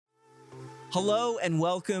Hello and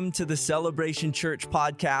welcome to the Celebration Church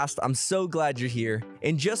podcast. I'm so glad you're here.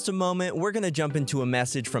 In just a moment, we're going to jump into a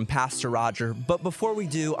message from Pastor Roger. But before we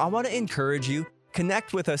do, I want to encourage you,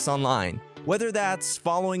 connect with us online. Whether that's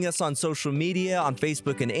following us on social media, on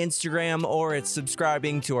Facebook and Instagram, or it's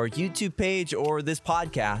subscribing to our YouTube page or this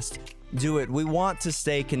podcast, do it. We want to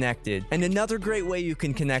stay connected. And another great way you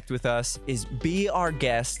can connect with us is be our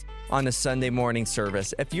guest on a Sunday morning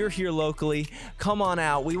service. If you're here locally, come on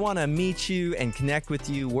out. We want to meet you and connect with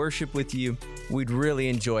you, worship with you. We'd really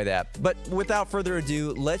enjoy that. But without further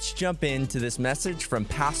ado, let's jump into this message from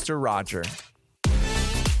Pastor Roger.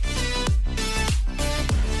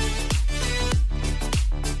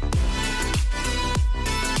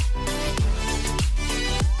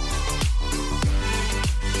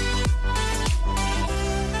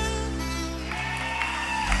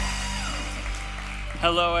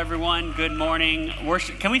 Hello, everyone. Good morning.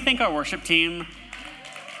 Worship. Can we thank our worship team?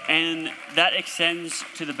 And that extends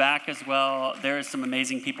to the back as well. There are some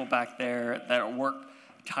amazing people back there that work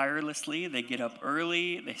tirelessly. They get up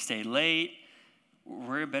early. They stay late.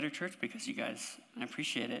 We're a better church because you guys. I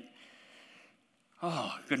appreciate it.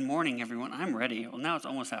 Oh, good morning, everyone. I'm ready. Well, now it's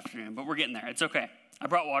almost afternoon, but we're getting there. It's okay. I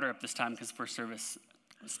brought water up this time because first service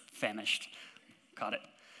was famished. Caught it.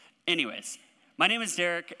 Anyways. My name is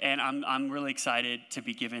Derek, and I'm really excited to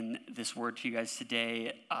be giving this word to you guys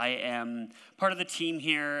today. I am part of the team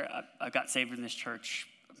here. I got saved in this church,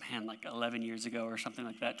 like 11 years ago or something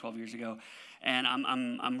like that, 12 years ago, and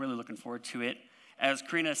I'm really looking forward to it. As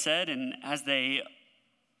Karina said, and as they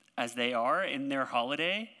are in their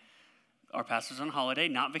holiday, our pastor's on holiday,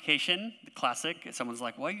 not vacation, the classic. Someone's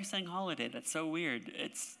like, "Why are you saying holiday? That's so weird."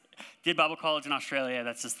 Did Bible college in Australia.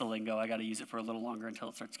 That's just the lingo. I got to use it for a little longer until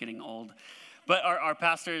it starts getting old. But our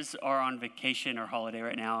pastors are on vacation or holiday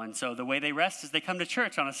right now, and so the way they rest is they come to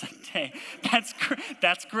church on a Sunday.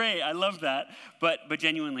 That's great. I love that. But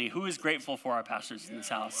genuinely, who is grateful for our pastors in this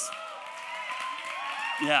house?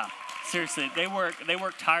 Yeah, seriously, they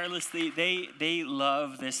work tirelessly. They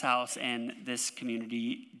love this house and this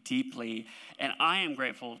community deeply, and I am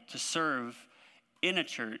grateful to serve in a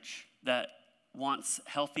church that wants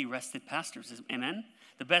healthy, rested pastors. Amen?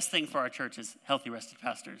 The best thing for our church is healthy, rested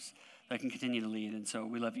pastors that can continue to lead. And so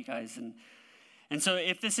we love you guys. And so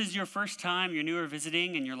if this is your first time, you're new or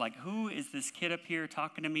visiting, and you're like, who is this kid up here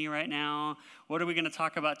talking to me right now? What are we going to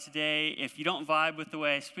talk about today? If you don't vibe with the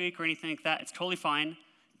way I speak or anything like that, it's totally fine.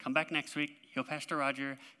 Come back next week. Heal Pastor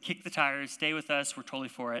Roger. Kick the tires. Stay with us. We're totally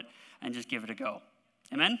for it. And just give it a go.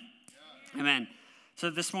 Amen? Yeah. Amen. So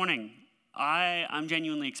this morning, I'm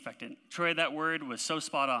genuinely expectant. Troy, that word was so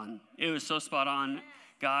spot on. It was so spot on.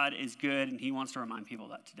 God is good, and he wants to remind people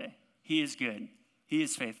that today. He is good. He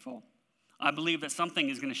is faithful. I believe that something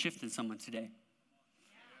is going to shift in someone today.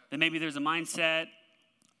 That maybe there's a mindset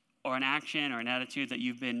or an action or an attitude that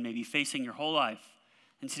you've been maybe facing your whole life.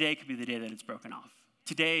 And today could be the day that it's broken off.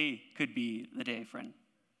 Today could be the day, friend.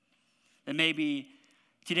 That maybe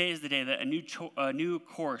today is the day that a new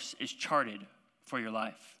course is charted for your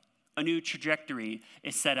life. A new trajectory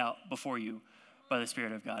is set out before you by the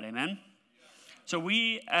Spirit of God. Amen? So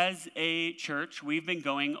we, as a church, we've been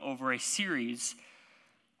going over a series.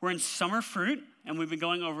 We're in summer fruit, and we've been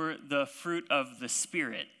going over the fruit of the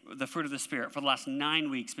Spirit, For the last 9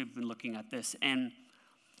 weeks, we've been looking at this. And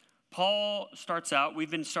Paul starts out, we've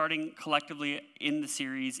been starting collectively in the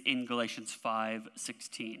series in Galatians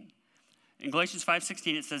 5:16. In Galatians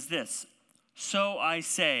 5:16, it says this, "So I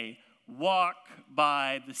say, walk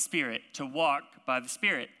by the Spirit," to walk by the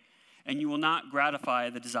Spirit, "and you will not gratify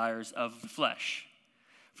the desires of the flesh.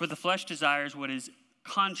 For the flesh desires what is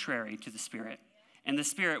contrary to the Spirit, and the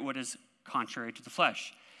Spirit what is contrary to the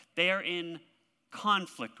flesh." They are in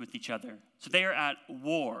conflict with each other. So they are at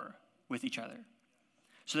war with each other.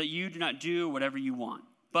 So that you do not do whatever you want.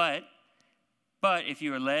 But if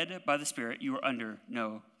you are led by the Spirit, you are under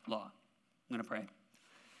no law. I'm going to pray.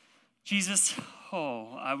 Jesus,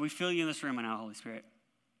 we feel you in this room right now, Holy Spirit.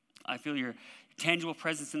 I feel your tangible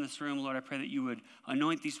presence in this room. Lord, I pray that you would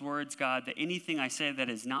anoint these words, God, that anything I say that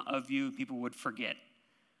is not of you, people would forget.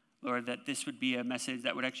 Lord, that this would be a message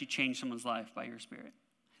that would actually change someone's life by your Spirit.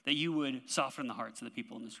 That you would soften the hearts of the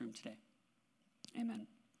people in this room today. Amen.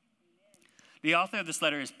 The author of this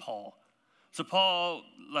letter is Paul. So Paul,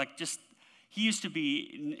 he used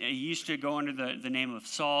to go under the name of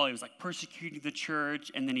Saul. He was persecuting the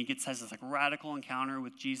church, and then he has this radical encounter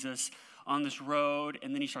with Jesus on this road,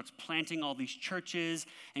 and then he starts planting all these churches,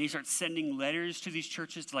 and he starts sending letters to these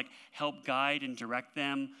churches to help guide and direct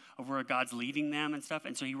them over where God's leading them and stuff.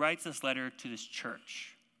 And so he writes this letter to this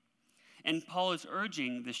church. And Paul is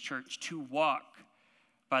urging this church to walk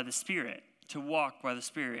by the Spirit,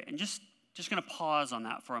 And just Just going to pause on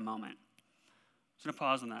that for a moment. Just going to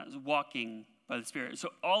pause on that. It's walking by the Spirit. So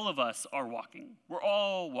all of us are walking. We're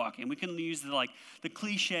all walking. We can use the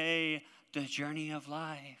cliche, the journey of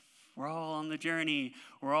life. We're all on the journey.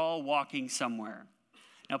 We're all walking somewhere.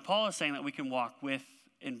 Now, Paul is saying that we can walk with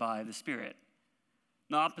and by the Spirit.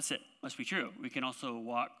 The opposite must be true. We can also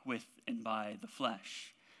walk with and by the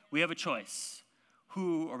flesh. We have a choice.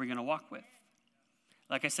 Who are we going to walk with?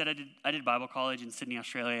 Like I said, I did Bible college in Sydney,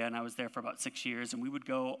 Australia, and I was there for about 6 years, and we would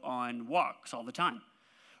go on walks all the time.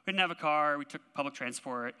 We didn't have a car. We took public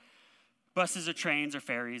transport, buses or trains or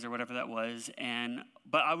ferries or whatever that was,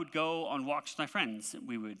 but I would go on walks with my friends.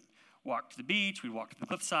 We would walk to the beach, we'd walk to the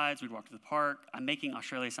cliff sides, we'd walk to the park. I'm making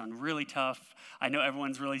Australia sound really tough. I know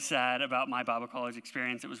everyone's really sad about my Bible college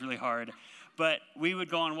experience. It was really hard. But we would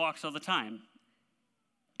go on walks all the time.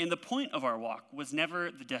 And the point of our walk was never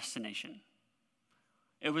the destination.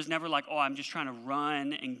 It was never like, I'm just trying to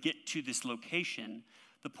run and get to this location.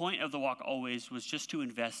 The point of the walk always was just to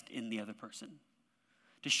invest in the other person,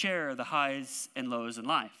 to share the highs and lows in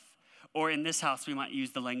life. Or in this house, we might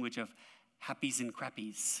use the language of happies and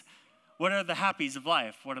crappies. What are the happies of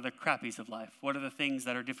life? What are the crappies of life? What are the things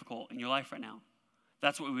that are difficult in your life right now?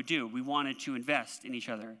 That's what we would do. We wanted to invest in each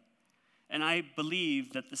other. And I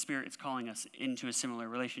believe that the Spirit is calling us into a similar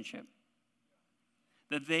relationship.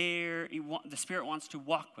 That the Spirit wants to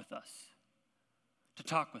walk with us, to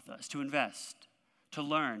talk with us, to invest, to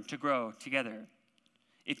learn, to grow together.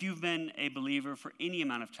 If you've been a believer for any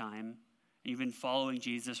amount of time, and you've been following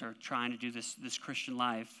Jesus or trying to do this Christian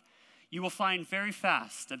life, you will find very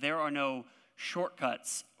fast that there are no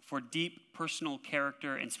shortcuts for deep personal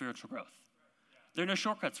character and spiritual growth. There are no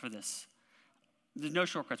shortcuts for this. There's no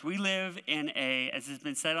shortcuts. We live in as has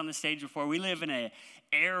been said on the stage before, we live in a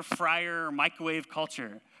air fryer microwave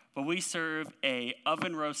culture, but we serve a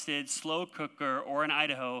oven roasted, slow cooker, or in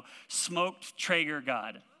Idaho, smoked Traeger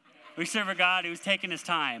God. We serve a God who's taking his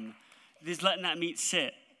time. He's letting that meat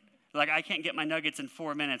sit. Like, I can't get my nuggets in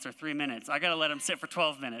 4 minutes or 3 minutes. I got to let them sit for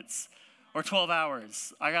 12 minutes or 12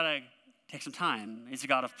 hours. I got to take some time. He's a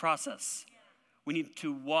God of process. We need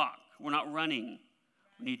to walk. We're not running.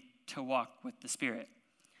 We need to walk with the Spirit.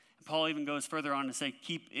 And Paul even goes further on to say,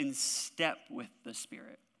 keep in step with the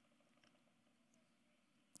Spirit.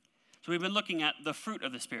 So we've been looking at the fruit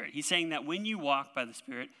of the Spirit. He's saying that when you walk by the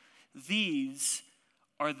Spirit, these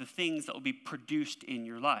are the things that will be produced in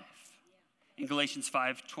your life. In Galatians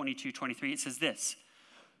 5:22-23, it says this,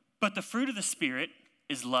 but the fruit of the Spirit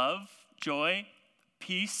is love, joy,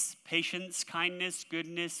 peace, patience, kindness,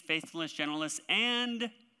 goodness, faithfulness, gentleness,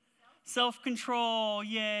 and self-control.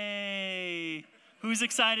 Yay! Who's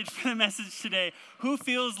excited for the message today? Who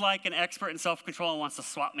feels like an expert in self-control and wants to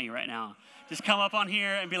swap me right now? Just come up on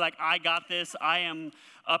here and be like, I got this. I am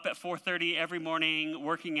up at 4:30 every morning,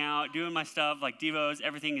 working out, doing my stuff, like devos.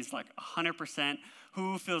 Everything is like 100%.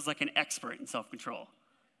 Who feels like an expert in self-control?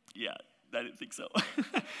 Yeah, I didn't think so.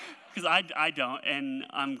 Because I don't, and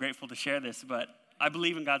I'm grateful to share this, but I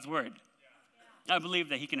believe in God's word. I believe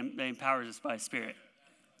that he empowers us by his Spirit.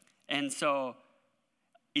 And so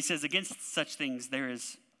he says, against such things, there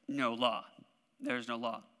is no law. There is no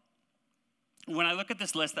law. When I look at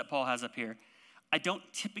this list that Paul has up here, I don't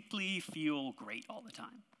typically feel great all the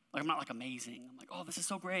time. Like, I'm not like amazing. I'm like, oh, this is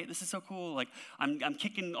so great. This is so cool. Like, I'm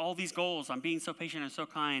kicking all these goals. I'm being so patient and so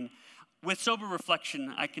kind. With sober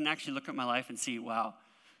reflection, I can actually look at my life and see, wow,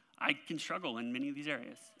 I can struggle in many of these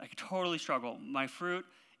areas. I can totally struggle. My fruit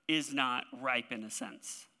is not ripe in a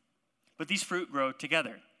sense. But these fruit grow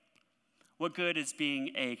together. What good is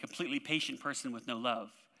being a completely patient person with no love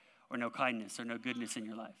or no kindness or no goodness in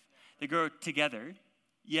your life? They grow together,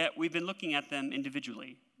 yet we've been looking at them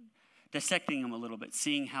individually, dissecting them a little bit,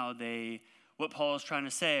 seeing what Paul is trying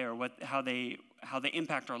to say or how they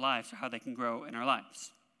impact our lives or how they can grow in our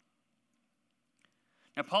lives.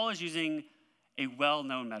 Now, Paul is using a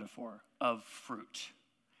well-known metaphor of fruit.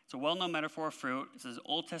 It's a well-known metaphor of fruit. This is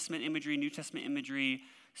Old Testament imagery, New Testament imagery.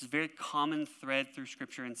 This is a very common thread through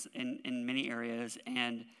Scripture in many areas,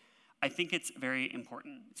 and I think it's very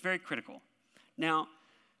important. It's very critical. Now,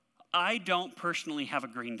 I don't personally have a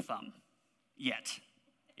green thumb yet,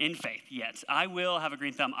 in faith yet. I will have a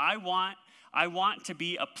green thumb. I want to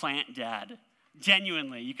be a plant dad.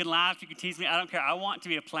 Genuinely. You can laugh, you can tease me, I don't care. I want to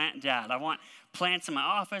be a plant dad. I want plants in my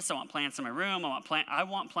office, I want plants in my room, I want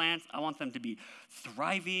plants, I want them to be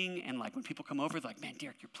thriving, and like when people come over, they're like, man,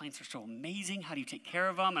 Derek, your plants are so amazing, how do you take care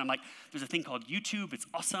of them? And I'm like, there's a thing called YouTube, it's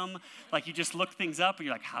awesome. Like, you just look things up and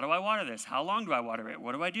you're like, how do I water this? How long do I water it?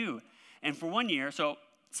 What do I do? And for 1 year, so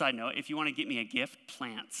side note, if you want to get me a gift,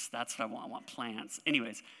 plants, that's what I want plants.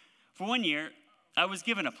 Anyways, for 1 year, I was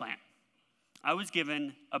given a plant. I was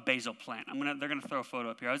given a basil plant. They're gonna throw a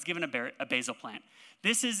photo up here. I was given a basil plant.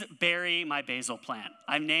 This is Barry, my basil plant.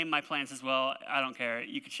 I've named my plants as well. I don't care.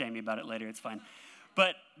 You can shame me about it later. It's fine.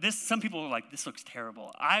 But some people were like, this looks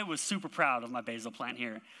terrible. I was super proud of my basil plant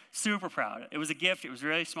here. Super proud. It was a gift. It was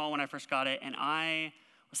really small when I first got it. And I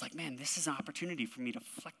was like, man, this is an opportunity for me to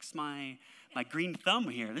flex my green thumb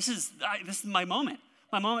here. This is my moment.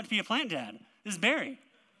 My moment to be a plant dad. This is Barry.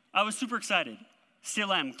 I was super excited.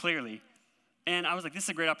 Still am, clearly. And I was like, this is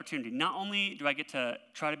a great opportunity. Not only do I get to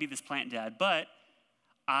try to be this plant dad, but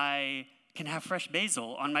I can have fresh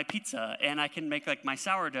basil on my pizza, and I can make like my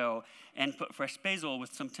sourdough and put fresh basil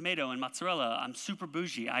with some tomato and mozzarella. I'm super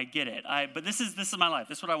bougie. I get it. But this is my life.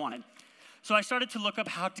 This is what I wanted. So I started to look up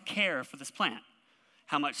how to care for this plant.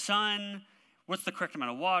 How much sun? What's the correct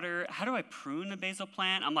amount of water? How do I prune a basil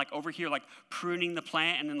plant? I'm like over here like pruning the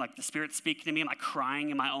plant, and then like the Spirit's speaking to me. I'm like crying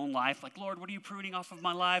in my own life. Like, Lord, what are you pruning off of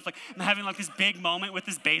my life? Like I'm having like this big moment with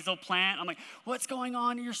this basil plant. I'm like, what's going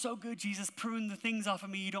on? You're so good, Jesus. Prune the things off of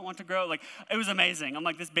me you don't want to grow. Like it was amazing. I'm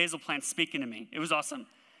like, this basil plant's speaking to me. It was awesome.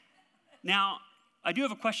 Now, I do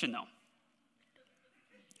have a question though.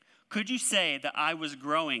 Could you say that I was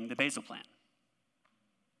growing the basil plant?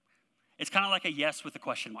 It's kind of like a yes with a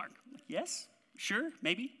question mark. Yes? Sure,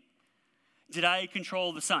 maybe. Did I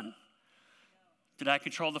control the sun? Did I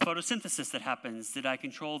control the photosynthesis that happens? Did I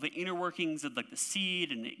control the inner workings of like the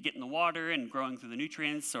seed and it getting the water and growing through the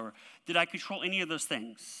nutrients? Or did I control any of those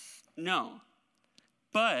things? No.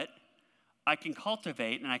 But I can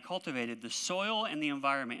cultivate, and I cultivated the soil and the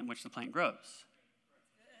environment in which the plant grows.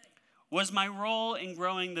 Was my role in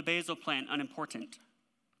growing the basil plant unimportant?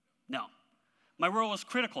 No. My role was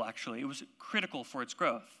critical, actually. It was critical for its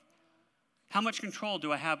growth. How much control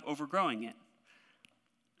do I have over growing it?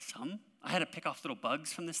 Some. I had to pick off little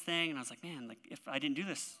bugs from this thing, and I was like, man, like if I didn't do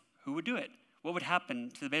this, who would do it? What would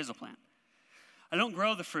happen to the basil plant? I don't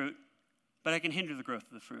grow the fruit, but I can hinder the growth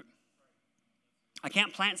of the fruit. I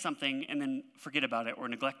can't plant something and then forget about it or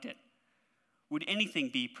neglect it. Would anything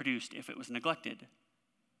be produced if it was neglected?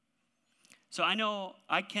 So I know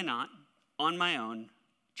I cannot, on my own,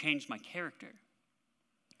 change my character.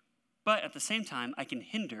 But at the same time, I can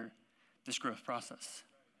hinder this growth process.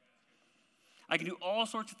 I can do all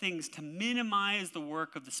sorts of things to minimize the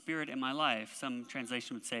work of the Spirit in my life. Some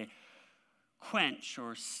translation would say quench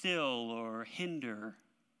or still or hinder.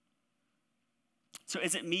 So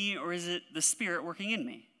is it me or is it the Spirit working in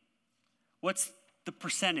me? What's the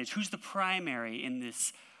percentage? Who's the primary in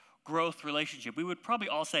this growth relationship? We would probably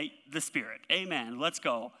all say the Spirit. Amen. Let's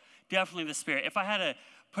go. Definitely the Spirit. If I had to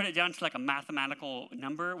put it down to like a mathematical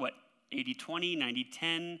number, 80-20,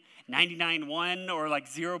 90-10, 99-1, or like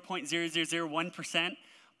 0.0001%,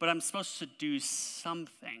 but I'm supposed to do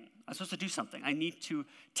something. I need to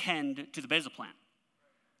tend to the basil plant.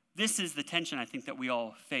 This is the tension I think that we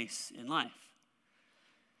all face in life.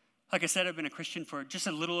 Like I said, I've been a Christian for just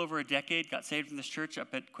a little over a decade, got saved in this church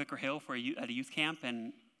up at Quaker Hill at a youth camp,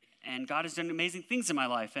 and God has done amazing things in my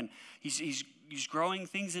life, and he's growing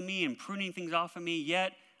things in me and pruning things off of me,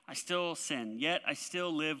 yet I still sin, yet I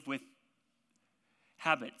still live with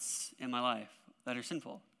habits in my life that are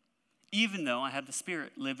sinful, even though I have the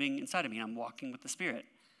Spirit living inside of me. I'm walking with the Spirit.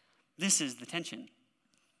 This is the tension.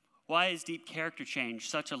 Why is deep character change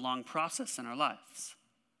such a long process in our lives?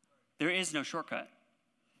 There is no shortcut.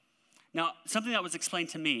 Now, something that was explained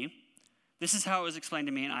to me, this is how it was explained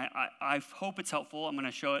to me, and I hope it's helpful. I'm going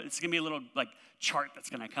to show it. It's going to be a little like chart that's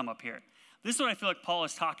going to come up here. This is what I feel like Paul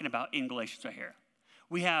is talking about in Galatians right here.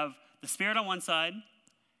 We have the Spirit on one side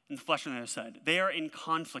and the flesh on the other side. They are in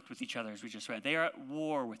conflict with each other, as we just read. They are at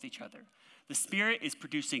war with each other. The Spirit is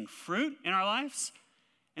producing fruit in our lives,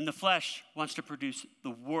 and the flesh wants to produce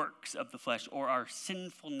the works of the flesh, or our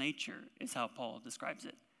sinful nature is how Paul describes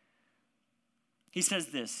it. He says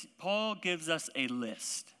this, Paul gives us a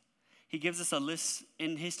list. He gives us a list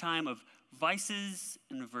in his time of vices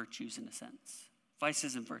and virtues, in a sense.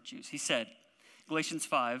 Vices and virtues. He said, Galatians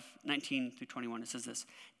 5:19-21, it says this,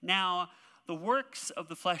 now the works of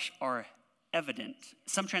the flesh are evident.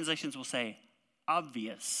 Some translations will say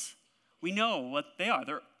obvious. We know what they are.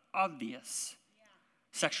 They're obvious. Yeah.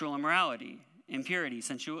 Sexual immorality, impurity,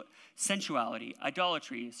 sensuality,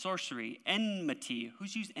 idolatry, sorcery, enmity.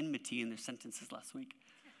 Who's used enmity in their sentences last week?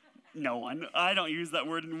 No one. I don't use that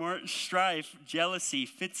word anymore. Strife, jealousy,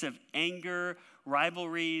 fits of anger,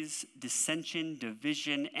 rivalries, dissension,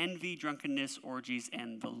 division, envy, drunkenness, orgies,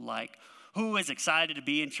 and the like. Who is excited to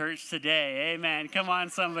be in church today? Amen. Come on,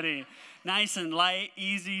 somebody. Nice and light,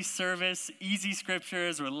 easy service, easy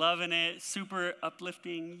scriptures. We're loving it. Super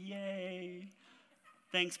uplifting. Yay.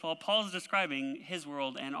 Thanks, Paul. Paul's describing his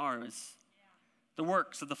world and ours. The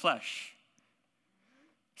works of the flesh.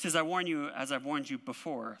 He says, I warn you, as I've warned you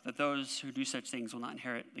before, that those who do such things will not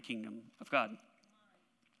inherit the kingdom of God.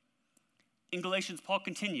 In Galatians, Paul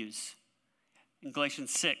continues. In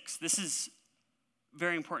Galatians 6, this is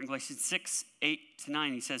very important. Galatians 6,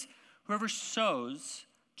 8-9, he says, whoever sows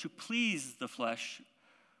to please the flesh,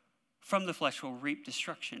 from the flesh will reap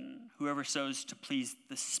destruction. Whoever sows to please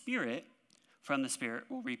the Spirit, from the Spirit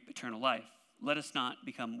will reap eternal life. Let us not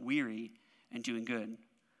become weary in doing good,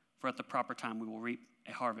 for at the proper time we will reap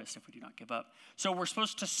a harvest if we do not give up. So we're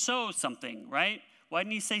supposed to sow something, right? Why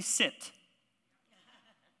didn't he say sit?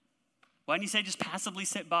 Why didn't he say just passively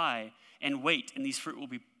sit by and wait, and these fruit will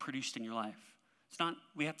be produced in your life? It's not,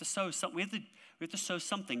 we have to sow something. We have to sow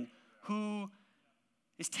something. Who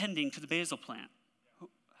is tending to the basil plant?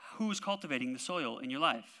 Who is cultivating the soil in your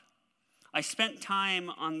life? I spent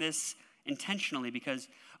time on this intentionally because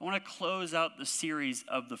I want to close out the series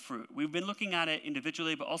of the fruit. We've been looking at it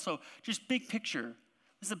individually, but also just big picture.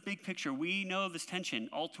 This is a big picture. We know this tension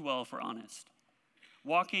all too well if we're honest.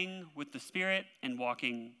 Walking with the Spirit and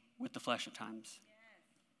walking with the flesh at times.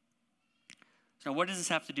 So what does this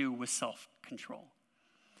have to do with self-control?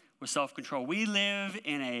 With self-control. We live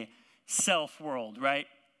in a self world, right?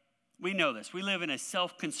 We know this. We live in a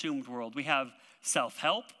self-consumed world. We have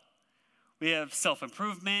self-help. We have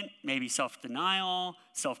self-improvement, maybe self-denial,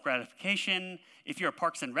 self-gratification. If you're a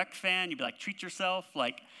Parks and Rec fan, you'd be like, treat yourself.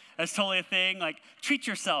 Like, that's totally a thing. Like, treat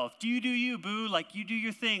yourself. Do you, boo. Like, you do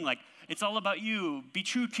your thing. Like, it's all about you. Be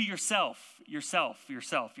true to yourself. Yourself.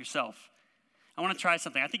 I want to try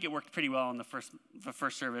something. I think it worked pretty well in the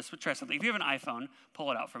first service. We'll try something. If you have an iPhone, pull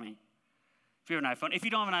it out for me. If you have an iPhone. If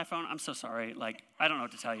you don't have an iPhone, I'm so sorry. Like, I don't know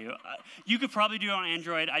what to tell you. You could probably do it on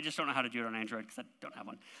Android. I just don't know how to do it on Android because I don't have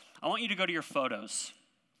one. I want you to go to your photos.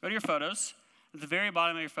 Go to your photos. At the very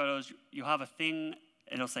bottom of your photos, you'll have a thing.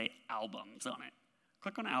 It'll say albums on it.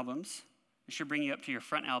 Click on albums. It should bring you up to your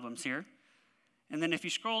front albums here. And then if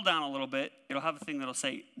you scroll down a little bit, it'll have a thing that'll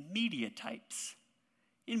say media types.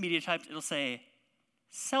 In media types, it'll say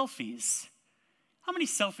selfies. How many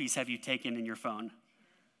selfies have you taken in your phone?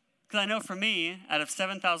 Because I know for me, out of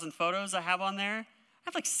 7,000 photos I have on there, I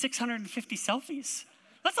have like 650 selfies.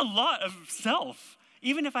 That's a lot of self.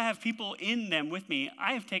 Even if I have people in them with me,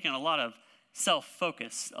 I have taken a lot of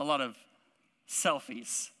self-focus, a lot of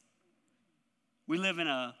selfies. We live in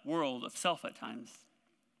a world of self at times.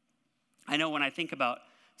 I know when I think about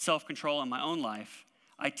self-control in my own life,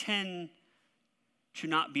 I tend to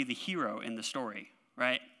not be the hero in the story,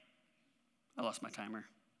 right? I lost my timer.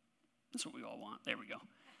 That's what we all want. There we go.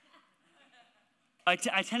 I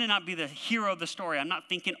tend to not be the hero of the story. I'm not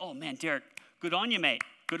thinking, oh man, Derek, good on you, mate.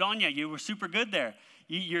 Good on you. You were super good there.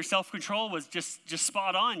 Your self-control was just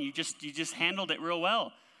spot on. You just handled it real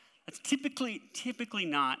well. That's typically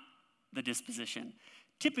not the disposition.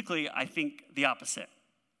 Typically, I think the opposite.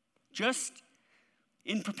 Just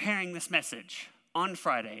in preparing this message on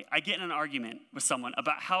Friday, I get in an argument with someone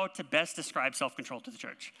about how to best describe self-control to the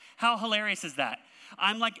church. How hilarious is that?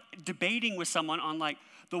 I'm like debating with someone on like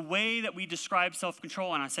the way that we describe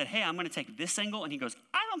self-control, and I said, hey, I'm going to take this angle, and he goes,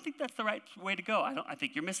 I don't think that's the right way to go. I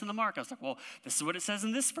think you're missing the mark. I was like, well, this is what it says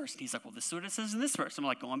in this verse. And he's like, well, this is what it says in this verse. I'm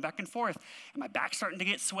like going back and forth, and my back's starting to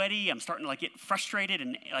get sweaty. I'm starting to like get frustrated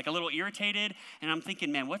and like a little irritated, and I'm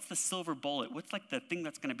thinking, man, what's the silver bullet? What's like the thing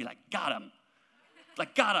that's going to be like, got him,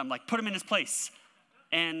 like put him in his place.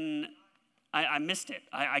 And I missed it.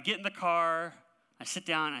 I get in the car, I sit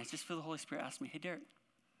down, and I just feel the Holy Spirit ask me, hey, Derek,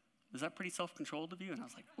 was that pretty self-controlled of you? And I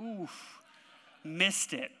was like, oof,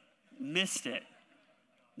 missed it.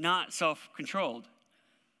 Not self-controlled.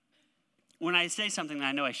 When I say something that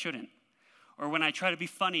I know I shouldn't, or when I try to be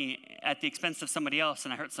funny at the expense of somebody else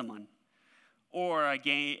and I hurt someone, or I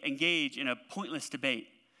engage in a pointless debate,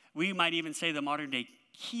 we might even say the modern-day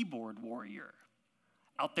keyboard warrior,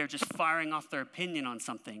 out there just firing off their opinion on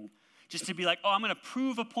something, just to be like, oh, I'm going to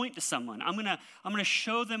prove a point to someone. I'm going to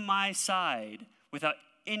show them my side without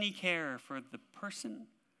any care for the person.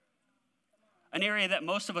 An area that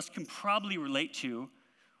most of us can probably relate to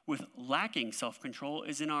with lacking self-control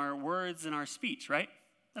is in our words and our speech, right?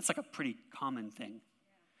 That's like a pretty common thing.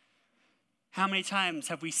 How many times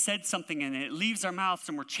have we said something and it leaves our mouths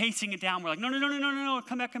and we're chasing it down? We're like, no,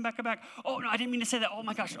 come back. Oh, no, I didn't mean to say that. Oh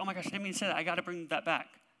my gosh, I didn't mean to say that. I got to bring that back.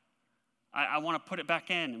 I want to put it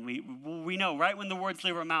back in. And we know right when the words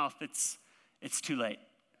leave our mouth, it's too late.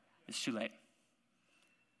 It's too late.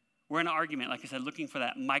 We're in an argument, like I said, looking for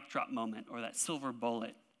that mic drop moment or that silver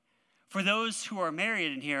bullet. For those who are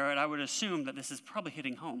married in here, and I would assume that this is probably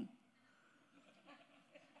hitting home.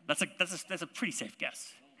 That's a pretty safe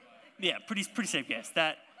guess. Yeah, pretty safe guess.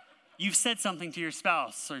 That you've said something to your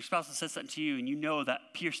spouse, or your spouse has said something to you, and you know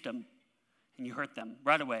that pierced them. and you hurt them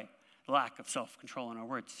right away. The lack of self-control in our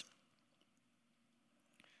words.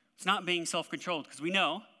 It's not being self-controlled because we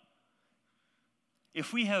know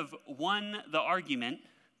if we have won the argument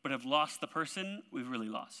but have lost the person, we've really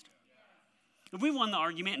lost. If we won the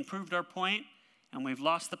argument and proved our point and we've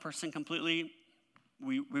lost the person completely,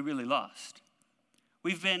 we really lost.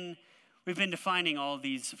 We've been defining all of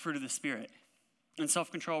these fruit of the Spirit. And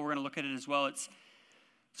self-control, we're going to look at it as well. It's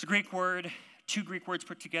a Greek word, 2 Greek words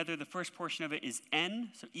put together. The first portion of it is en,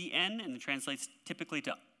 so en, and it translates typically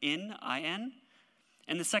to in, I-N.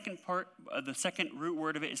 And the second root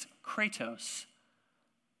word of it is kratos.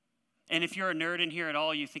 And if you're a nerd in here at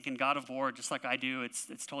all, you're thinking God of War, just like I do, it's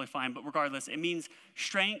totally fine. But regardless, it means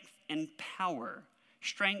strength and power.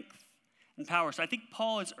 Strength and power. So I think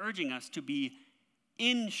Paul is urging us to be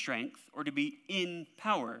in strength or to be in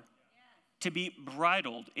power. To be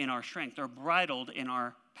bridled in our strength or bridled in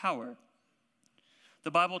our power.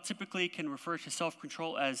 The Bible typically can refer to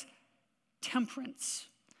self-control as temperance,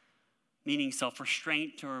 meaning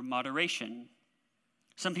self-restraint or moderation.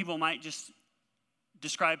 Some people might just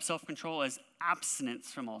describe self-control as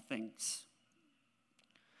abstinence from all things.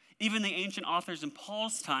 Even the ancient authors in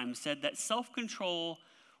Paul's time said that self-control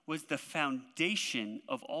was the foundation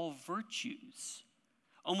of all virtues,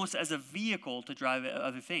 almost as a vehicle to drive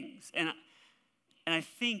other things. And I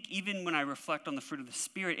think even when I reflect on the fruit of the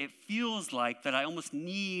Spirit, it feels like that I almost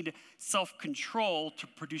need self-control to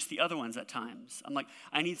produce the other ones at times. I'm like,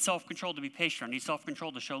 I need self-control to be patient. I need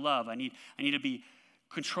self-control to show love. I need to be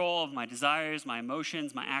control of my desires, my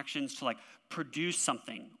emotions, my actions to produce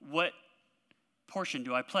something. What portion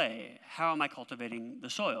do I play? How am I cultivating the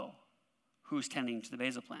soil? Who's tending to the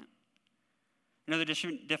basil plant? Another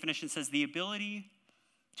definition says the ability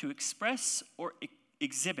to express or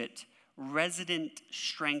exhibit resident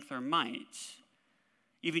strength or might.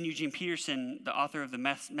 Even Eugene Peterson, the author of the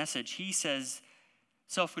message, he says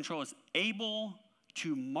self-control is able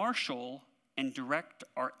to marshal and direct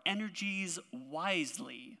our energies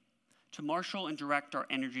wisely. To marshal and direct our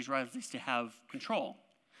energies wisely is to have control.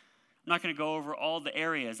 I'm not going to go over all the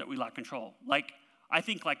areas that we lack control. I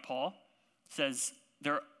think like Paul says,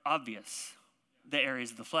 they're obvious, the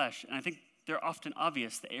areas of the flesh. And I think they're often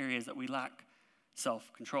obvious, the areas that we lack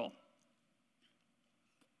self-control.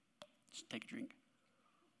 Just take a drink.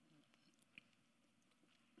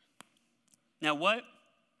 Now, what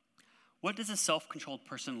does a self-controlled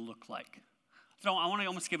person look like? So I want to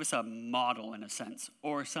almost give us a model in a sense,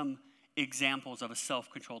 or some examples of a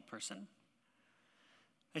self-controlled person.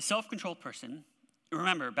 A self-controlled person,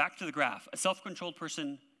 remember, back to the graph, a self-controlled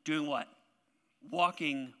person doing what?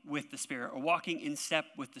 Walking with the Spirit, or walking in step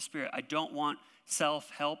with the Spirit. I don't want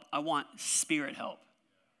self-help, I want Spirit help.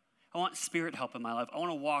 I want Spirit help in my life. I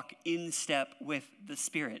want to walk in step with the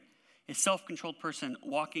Spirit. A self-controlled person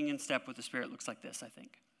walking in step with the Spirit looks like this, I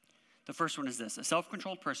think. The first one is this. A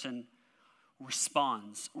self-controlled person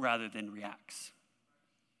responds rather than reacts.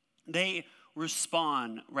 They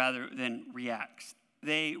respond rather than reacts.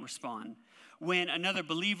 They respond. When another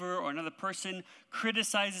believer or another person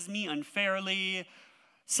criticizes me unfairly,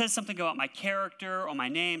 says something about my character or my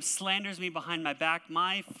name, slanders me behind my back,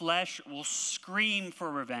 my flesh will scream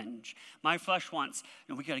for revenge. My flesh wants,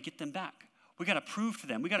 we got to get them back. We got to prove to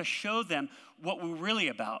them. We got to show them what we're really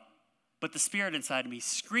about. But the Spirit inside of me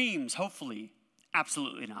screams, hopefully,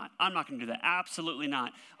 absolutely not. I'm not going to do that. Absolutely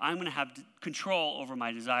not. I'm going to have control over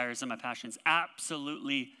my desires and my passions.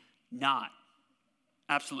 Absolutely not.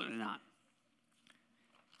 Absolutely not.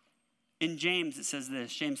 In James, it says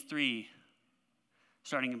this, James 3,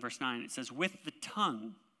 starting in verse 9, it says, with the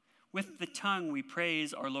tongue we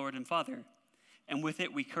praise our Lord and Father, and with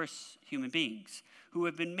it we curse human beings who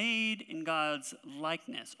have been made in God's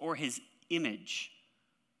likeness or his image.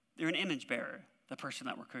 They're an image bearer, the person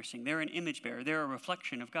that we're cursing. They're an image bearer. They're a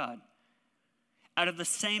reflection of God. Out of the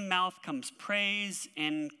same mouth comes praise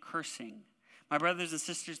and cursing. My brothers and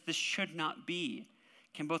sisters, this should not be.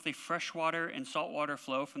 Can both a fresh water and salt water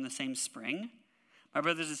flow from the same spring? My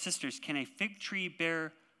brothers and sisters, can a fig tree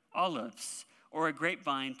bear olives or a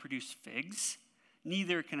grapevine produce figs?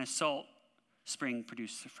 Neither can a salt spring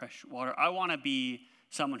produce fresh water. I want to be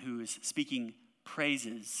someone who is speaking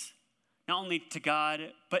praises, not only to God,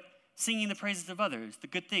 but singing the praises of others, the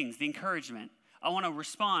good things, the encouragement. I want to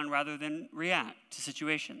respond rather than react to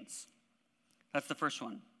situations. That's the first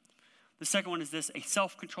one. The second one is this: a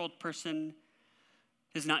self-controlled person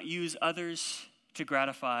does not use others to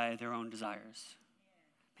gratify their own desires.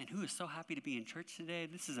 Man, who is so happy to be in church today?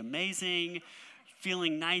 This is amazing.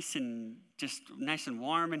 Feeling nice and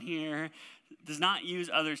warm in here. Does not use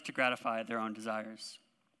others to gratify their own desires.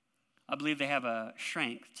 I believe they have a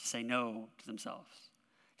strength to say no to themselves,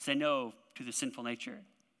 Say no to the sinful nature.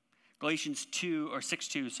 Galatians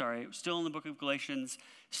 6:2, still in the book of Galatians,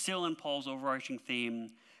 still in Paul's overarching theme,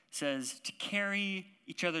 says to carry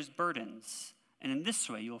each other's burdens. And in this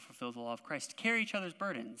way, you'll fulfill the law of Christ. To carry each other's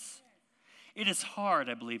burdens. It is hard,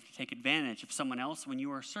 I believe, to take advantage of someone else when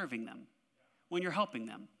you are serving them, when you're helping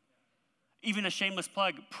them. Even a shameless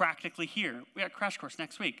plug, practically here. We got Crash Course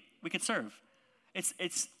next week. We could serve. It's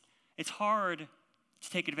hard to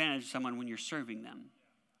take advantage of someone when you're serving them.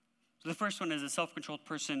 So the first one is a self-controlled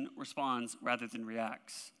person responds rather than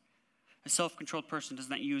reacts. A self-controlled person does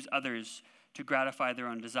not use others to gratify their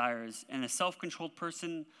own desires. And a self-controlled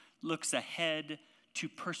person looks ahead to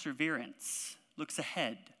perseverance, looks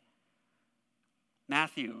ahead.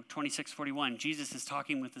 Matthew 26:41, Jesus is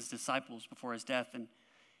talking with his disciples before his death, and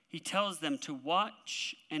he tells them to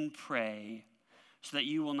watch and pray so that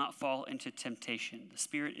you will not fall into temptation. The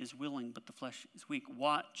spirit is willing, but the flesh is weak.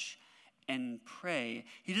 Watch and pray.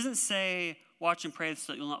 He doesn't say watch and pray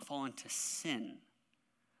so that you'll not fall into sin,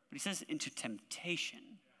 but he says into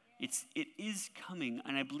temptation. It is coming,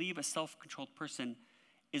 and I believe a self-controlled person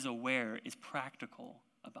is aware, is practical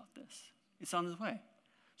about this. It's on his way.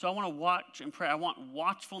 So I want to watch and pray. I want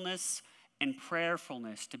watchfulness and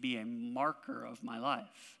prayerfulness to be a marker of my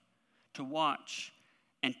life. To watch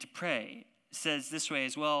and to pray. It says this way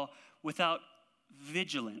as well, without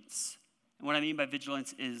vigilance. And what I mean by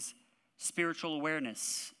vigilance is spiritual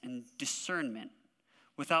awareness and discernment.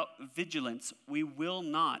 Without vigilance, we will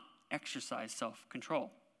not exercise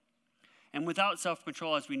self-control. And without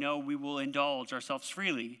self-control, as we know, we will indulge ourselves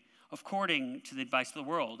freely according to the advice of the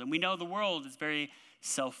world. And we know the world is very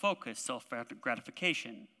self-focused,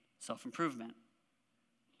 self-gratification, self-improvement.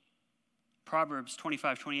 Proverbs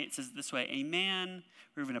 25:28 says it this way, a man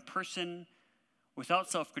or even a person without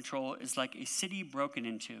self-control is like a city broken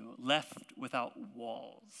into, left without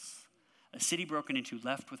walls. A city broken into,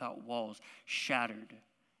 left without walls, shattered,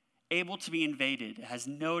 able to be invaded, has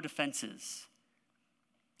no defenses.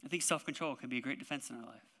 I think self-control can be a great defense in our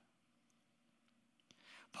life.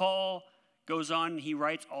 Paul goes on, he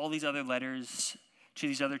writes all these other letters to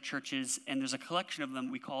these other churches, and there's a collection of them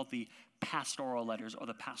we call the pastoral letters or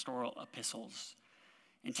the pastoral epistles.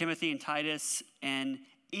 In Timothy and Titus, and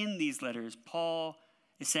in these letters, Paul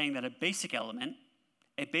is saying that a basic element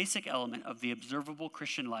of the observable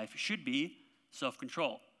Christian life should be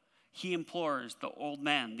self-control. He implores the old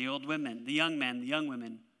men, the old women, the young men, the young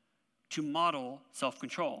women to model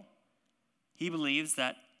self-control. He believes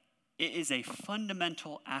that it is a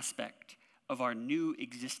fundamental aspect of our new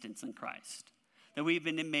existence in Christ, that we've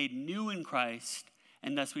been made new in Christ,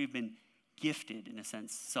 and thus we've been gifted, in a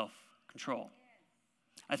sense, self-control.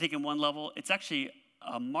 I think in one level, it's actually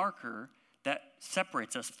a marker that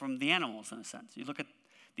separates us from the animals, in a sense. You look at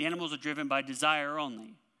the animals are driven by desire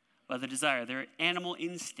only, by the desire, their animal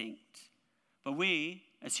instinct. But we,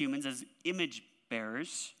 as humans, as image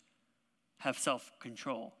bearers, have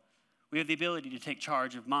self-control. We have the ability to take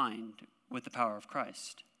charge of mind with the power of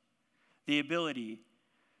Christ. The ability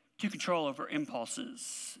to control over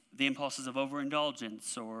impulses, the impulses of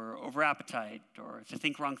overindulgence or overappetite, or to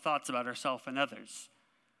think wrong thoughts about ourselves and others,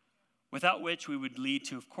 without which we would lead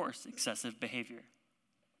to, of course, excessive behavior.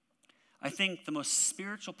 I think the most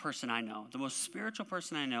spiritual person I know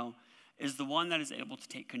is the one that is able to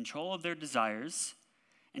take control of their desires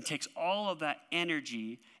and takes all of that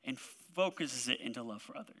energy and focuses it into love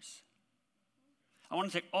for others. I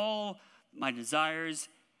want to take all my desires,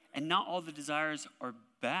 and not all the desires are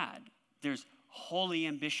bad. There's holy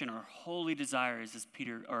ambition or holy desires, as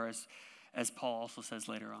Peter or as Paul also says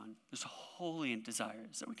later on. There's holy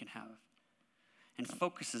desires that we can have, and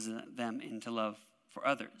focuses them into love for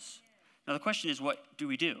others. Now the question is, what do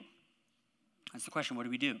we do? That's the question. What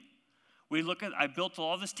do? We look at. I built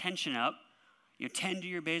all this tension up. You tend to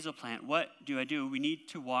your basil plant. What do? We need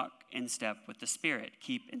to walk in step with the Spirit.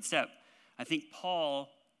 Keep in step. I think Paul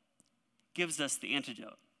gives us the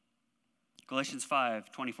antidote. Galatians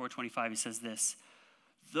 5:24-25, he says this.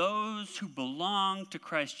 Those who belong to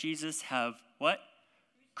Christ Jesus have what?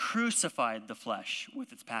 Crucified the flesh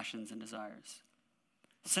with its passions and desires.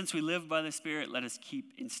 Since we live by the Spirit, let us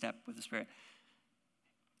keep in step with the Spirit.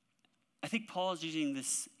 I think Paul is using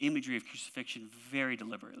this imagery of crucifixion very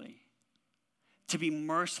deliberately, to be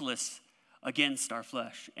merciless against our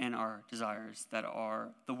flesh and our desires that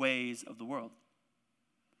are the ways of the world.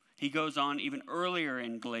 He goes on even earlier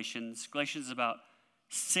in Galatians. Galatians is about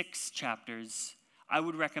 6 chapters. I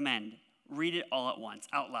would recommend read it all at once,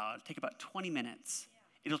 out loud. Take about 20 minutes.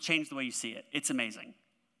 It'll change the way you see it. It's amazing.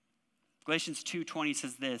 Galatians 2:20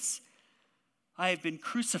 says this, I have been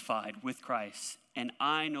crucified with Christ, and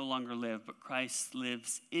I no longer live, but Christ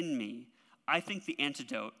lives in me. I think the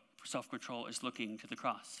antidote for self-control is looking to the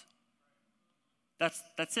cross.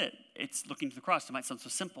 That's it. It's looking to the cross. It might sound so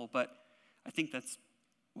simple, but I think that's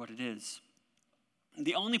what it is.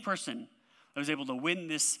 The only person that was able to win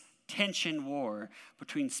this tension war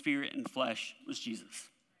between spirit and flesh was Jesus.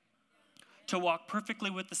 To walk perfectly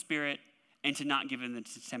with the Spirit and to not give in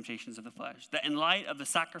to the temptations of the flesh. That in light of the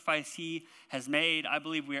sacrifice he has made, I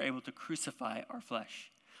believe we are able to crucify our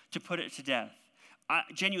flesh, to put it to death.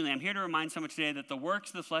 Genuinely, I'm here to remind someone today that the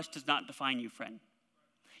works of the flesh does not define you, friend.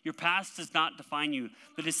 Your past does not define you.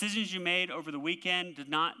 The decisions you made over the weekend did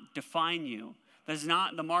not define you. That is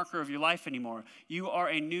not the marker of your life anymore. You are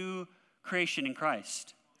a new creation in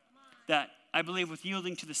Christ. That I believe with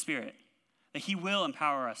yielding to the Spirit, that he will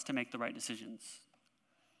empower us to make the right decisions.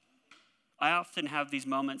 I often have these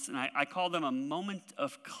moments, and I call them a moment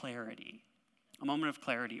of clarity. A moment of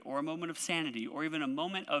clarity, or a moment of sanity, or even a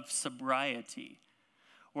moment of sobriety.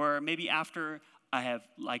 Where maybe after I have,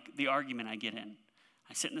 like, the argument I get in,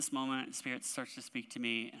 I sit in this moment, the Spirit starts to speak to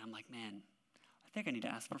me, and I'm like, man, I think I need to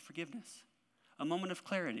ask for forgiveness. A moment of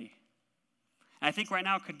clarity. And I think right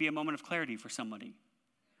now could be a moment of clarity for somebody.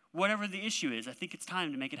 Whatever the issue is, I think it's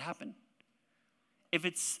time to make it happen.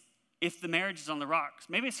 If the marriage is on the rocks,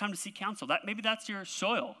 maybe it's time to seek counsel. Maybe that's your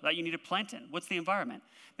soil that you need to plant in. What's the environment?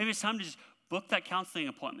 Maybe it's time to just book that counseling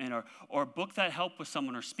appointment or book that help with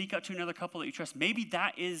someone or speak out to another couple that you trust. Maybe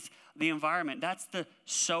that is the environment. That's the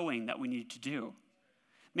sowing that we need to do.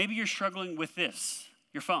 Maybe you're struggling with this,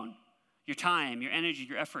 your phone, your time, your energy,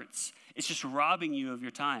 your efforts. It's just robbing you of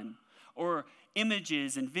your time. Or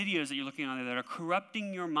images and videos that you're looking on there that are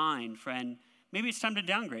corrupting your mind, friend. Maybe it's time to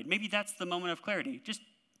downgrade. Maybe that's the moment of clarity. Just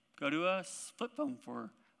go to a flip phone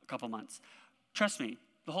for a couple months. Trust me,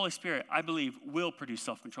 the Holy Spirit, I believe, will produce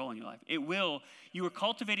self-control in your life. It will. You are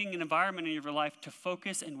cultivating an environment in your life to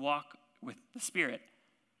focus and walk with the Spirit.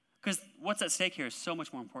 Because what's at stake here is so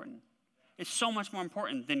much more important. It's so much more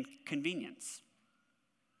important than convenience.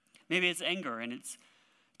 Maybe it's anger and it's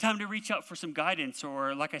time to reach out for some guidance,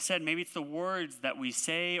 or like I said, maybe it's the words that we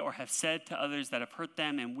say or have said to others that have hurt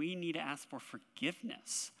them, and we need to ask for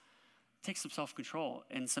forgiveness. Take some self-control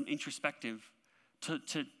and some introspective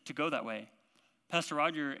to go that way. Pastor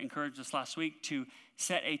Roger encouraged us last week to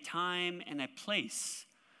set a time and a place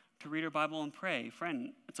to read our Bible and pray.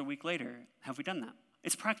 Friend, it's a week later. Have we done that?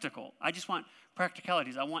 It's practical. I just want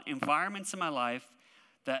practicalities. I want environments in my life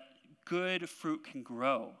that good fruit can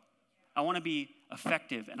grow. I want to be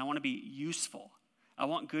effective and I want to be useful. I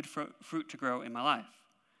want good fruit to grow in my life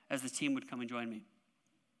as the team would come and join me.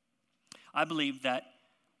 I believe that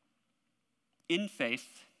in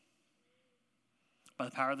faith, by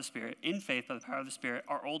the power of the Spirit,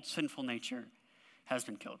 our old sinful nature has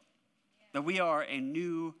been killed. That we are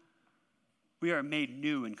made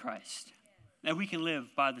new in Christ. That we can live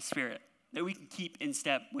by the Spirit. That we can keep in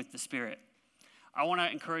step with the Spirit. I want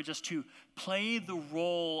to encourage us to play the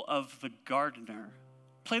role of the gardener.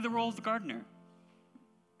 Play the role of the gardener.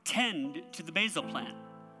 Tend to the basil plant.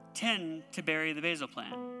 Tend to bury the basil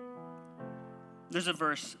plant. There's a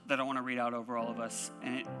verse that I want to read out over all of us,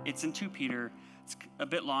 and it's in 2 Peter. It's a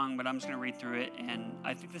bit long, but I'm just going to read through it, and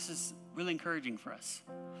I think this is really encouraging for us.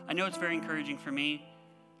 I know it's very encouraging for me,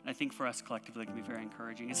 and I think for us collectively it can be very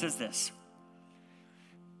encouraging. It says this,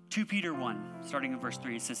 2 Peter 1, starting in verse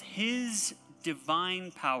 3, it says, His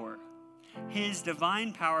divine power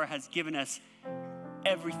has given us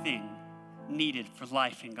everything needed for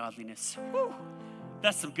life and godliness. Woo!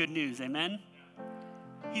 That's some good news, amen?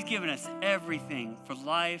 He's given us everything for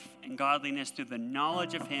life and godliness through the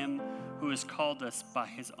knowledge of him who has called us by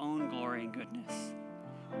his own glory and goodness.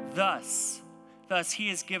 Thus he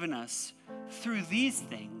has given us, through these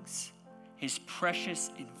things, his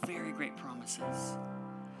precious and very great promises,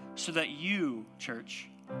 so that you, church,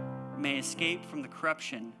 may escape from the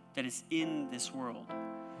corruption that is in this world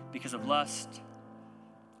because of lust,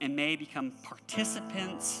 and may become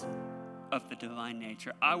participants of the divine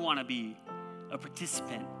nature. I want to be a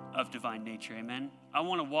participant of divine nature, amen? I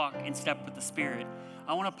want to walk in step with the Spirit.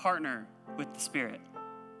 I want to partner with the Spirit.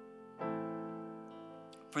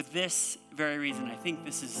 For this very reason, I think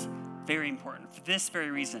this is very important. For this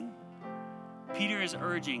very reason, Peter is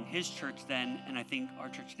urging his church then, and I think our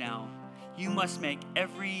church now, you must make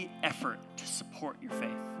every effort to support your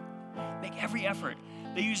faith. Make every effort.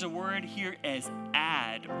 They use a word here as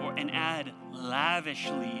add, and add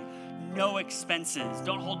lavishly. No expenses.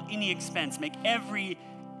 Don't hold any expense. Make every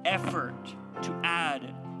effort to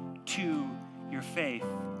add to your faith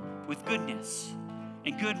with goodness,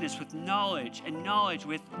 and goodness with knowledge, and knowledge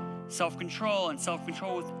with self-control, and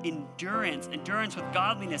self-control with endurance, endurance with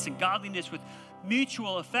godliness, and godliness with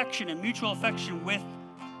mutual affection, and mutual affection with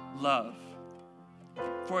love.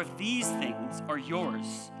 For if these things are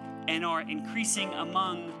yours and are increasing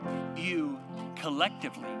among you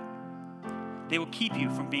collectively, they will keep you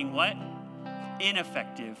from being what?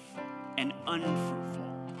 Ineffective and unfruitful.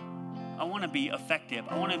 I want to be effective.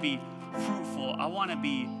 I want to be fruitful. I want to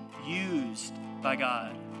be used by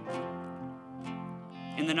God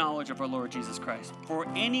in the knowledge of our Lord Jesus Christ. For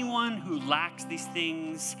anyone who lacks these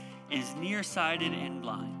things is nearsighted and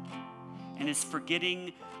blind, and is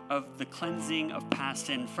forgetting of the cleansing of past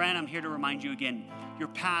sin. Friend, I'm here to remind you again, your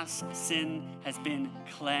past sin has been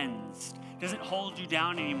cleansed. It doesn't hold you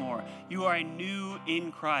down anymore. You are anew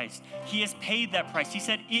in Christ. He has paid that price. He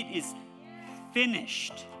said, it is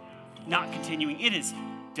finished, not continuing. It is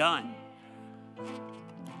done.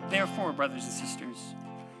 Therefore, brothers and sisters,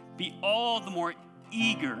 be all the more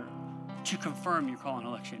eager to confirm your call and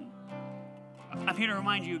election. I'm here to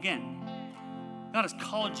remind you again, God has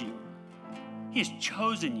called you. He has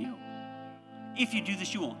chosen you. If you do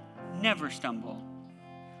this, you will never stumble.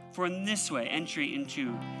 For in this way, entry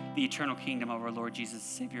into the eternal kingdom of our Lord Jesus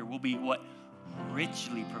Savior will be what?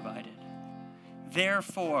 Richly provided.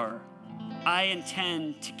 Therefore, I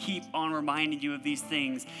intend to keep on reminding you of these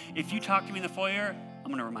things. If you talk to me in the foyer, I'm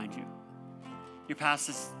going to remind you. Your past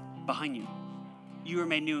is behind you. You are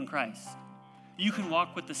made new in Christ. You can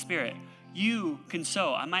walk with the Spirit. You can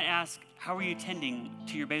sow. I might ask, how are you tending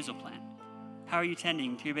to your basil plant? How are you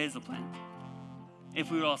tending to your basil plant? If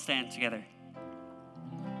we would all stand together.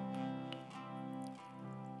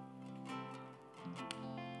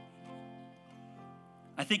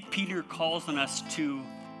 I think Peter calls on us to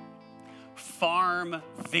farm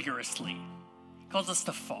vigorously. He calls us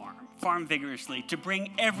to farm vigorously, to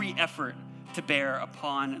bring every effort to bear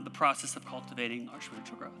upon the process of cultivating our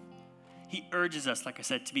spiritual growth. He urges us, like I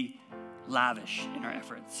said, to be lavish in our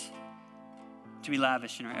efforts. To be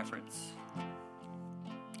lavish in our efforts.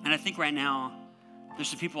 And I think right now, there's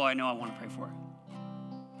some people I know I want to pray for.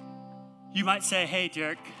 You might say, hey,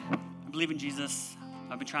 Derek, I believe in Jesus.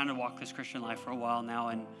 I've been trying to walk this Christian life for a while now,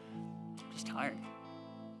 and I'm just tired.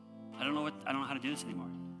 I don't know how to do this anymore.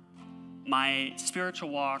 My spiritual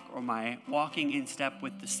walk or my walking in step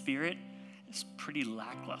with the Spirit is pretty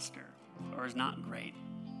lackluster or is not great.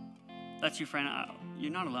 That's you, friend.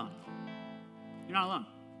 You're not alone. You're not alone.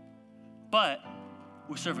 But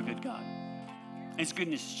we serve a good God. His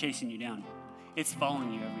goodness is chasing you down. It's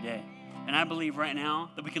following you every day. And I believe right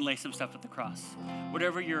now that we can lay some stuff at the cross.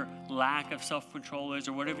 Whatever your lack of self-control is,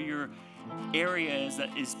 or whatever your area is that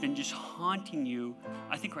has been just haunting you,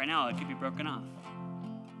 I think right now it could be broken off.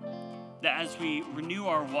 That as we renew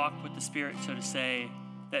our walk with the Spirit, so to say,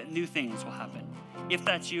 that new things will happen. If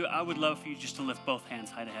that's you, I would love for you just to lift both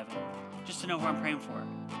hands high to heaven. Just to know who I'm praying for.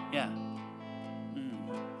 Yeah.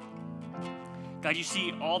 God, you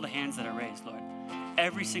see all the hands that are raised, Lord.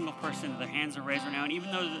 Every single person, their hands are raised right now, and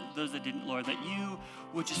even those that didn't, Lord, that you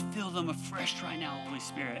would just fill them afresh right now, Holy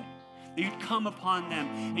Spirit. That you'd come upon them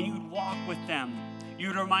and you would walk with them. You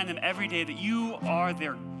would remind them every day that you are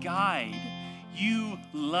their guide. You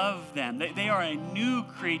love them. They are a new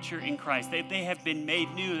creature in Christ. They have been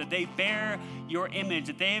made new, that they bear your image,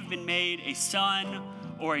 that they have been made a son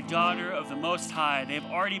or a daughter of the Most High. They have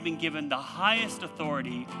already been given the highest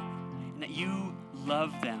authority, and that you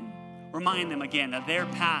love them. Remind them again that their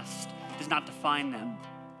past does not define them,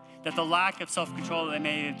 that the lack of self-control that they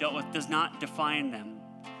may have dealt with does not define them.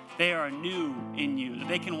 They are new in you, that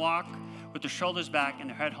they can walk with their shoulders back and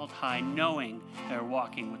their head held high, knowing they're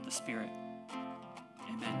walking with the Spirit.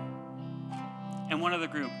 Amen. And one other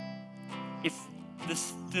group, if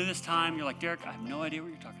through this time you're like, Derek, I have no idea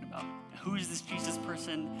what you're talking about. Who is this Jesus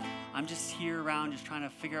person? I'm just here around just trying to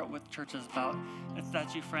figure out what the church is about. If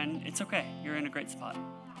that's you, friend, it's okay. You're in a great spot.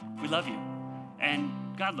 We love you. And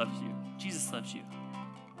God loves you. Jesus loves you.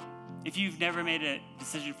 If you've never made a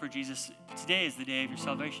decision for Jesus, today is the day of your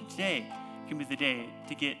salvation. Today can be the day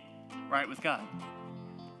to get right with God.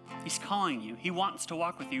 He's calling you. He wants to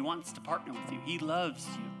walk with you. He wants to partner with you. He loves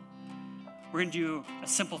you. We're going to do a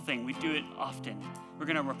simple thing. We do it often. We're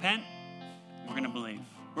going to repent. We're going to believe.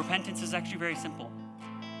 Repentance is actually very simple.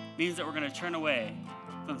 It means that we're going to turn away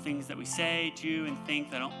from things that we say, do, and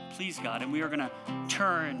think that don't please God, and we are going to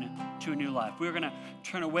turn to a new life. We are going to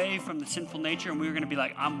turn away from the sinful nature, and we are going to be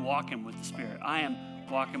like, I'm walking with the Spirit. I am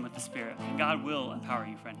walking with the Spirit, and God will empower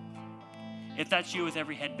you, friend. If that's you with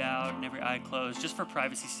every head bowed and every eye closed, just for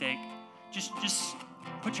privacy's sake, just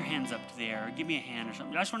put your hands up to the air, or give me a hand or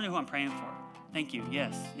something. I just want to know who I'm praying for. Thank you.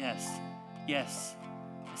 Yes, yes, yes.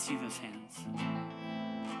 I see those hands.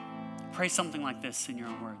 Pray something like this in your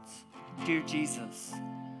own words. Dear Jesus,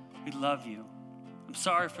 we love you. I'm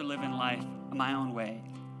sorry for living life my own way.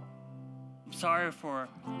 I'm sorry for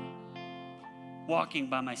walking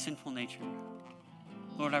by my sinful nature.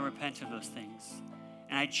 Lord, I repent of those things,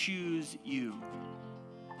 and I choose you,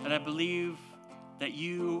 that I believe that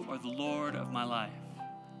you are the Lord of my life,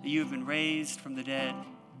 that you have been raised from the dead,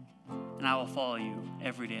 and I will follow you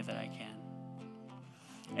every day that I can.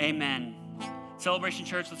 Amen. Celebration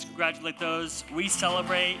Church, let's congratulate those. We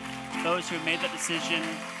celebrate those who have made that decision.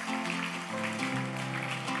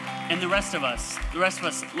 And the rest of us,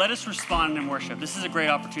 let us respond in worship. This is a great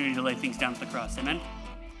opportunity to lay things down at the cross. Amen.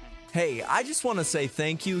 Hey, I just want to say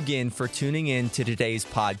thank you again for tuning in to today's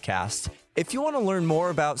podcast. If you want to learn more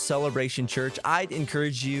about Celebration Church, I'd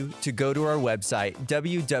encourage you to go to our website,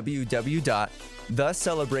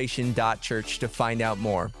 www.thecelebration.church, to find out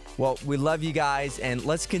more. Well, we love you guys, and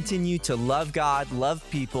let's continue to love God, love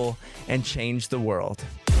people, and change the world.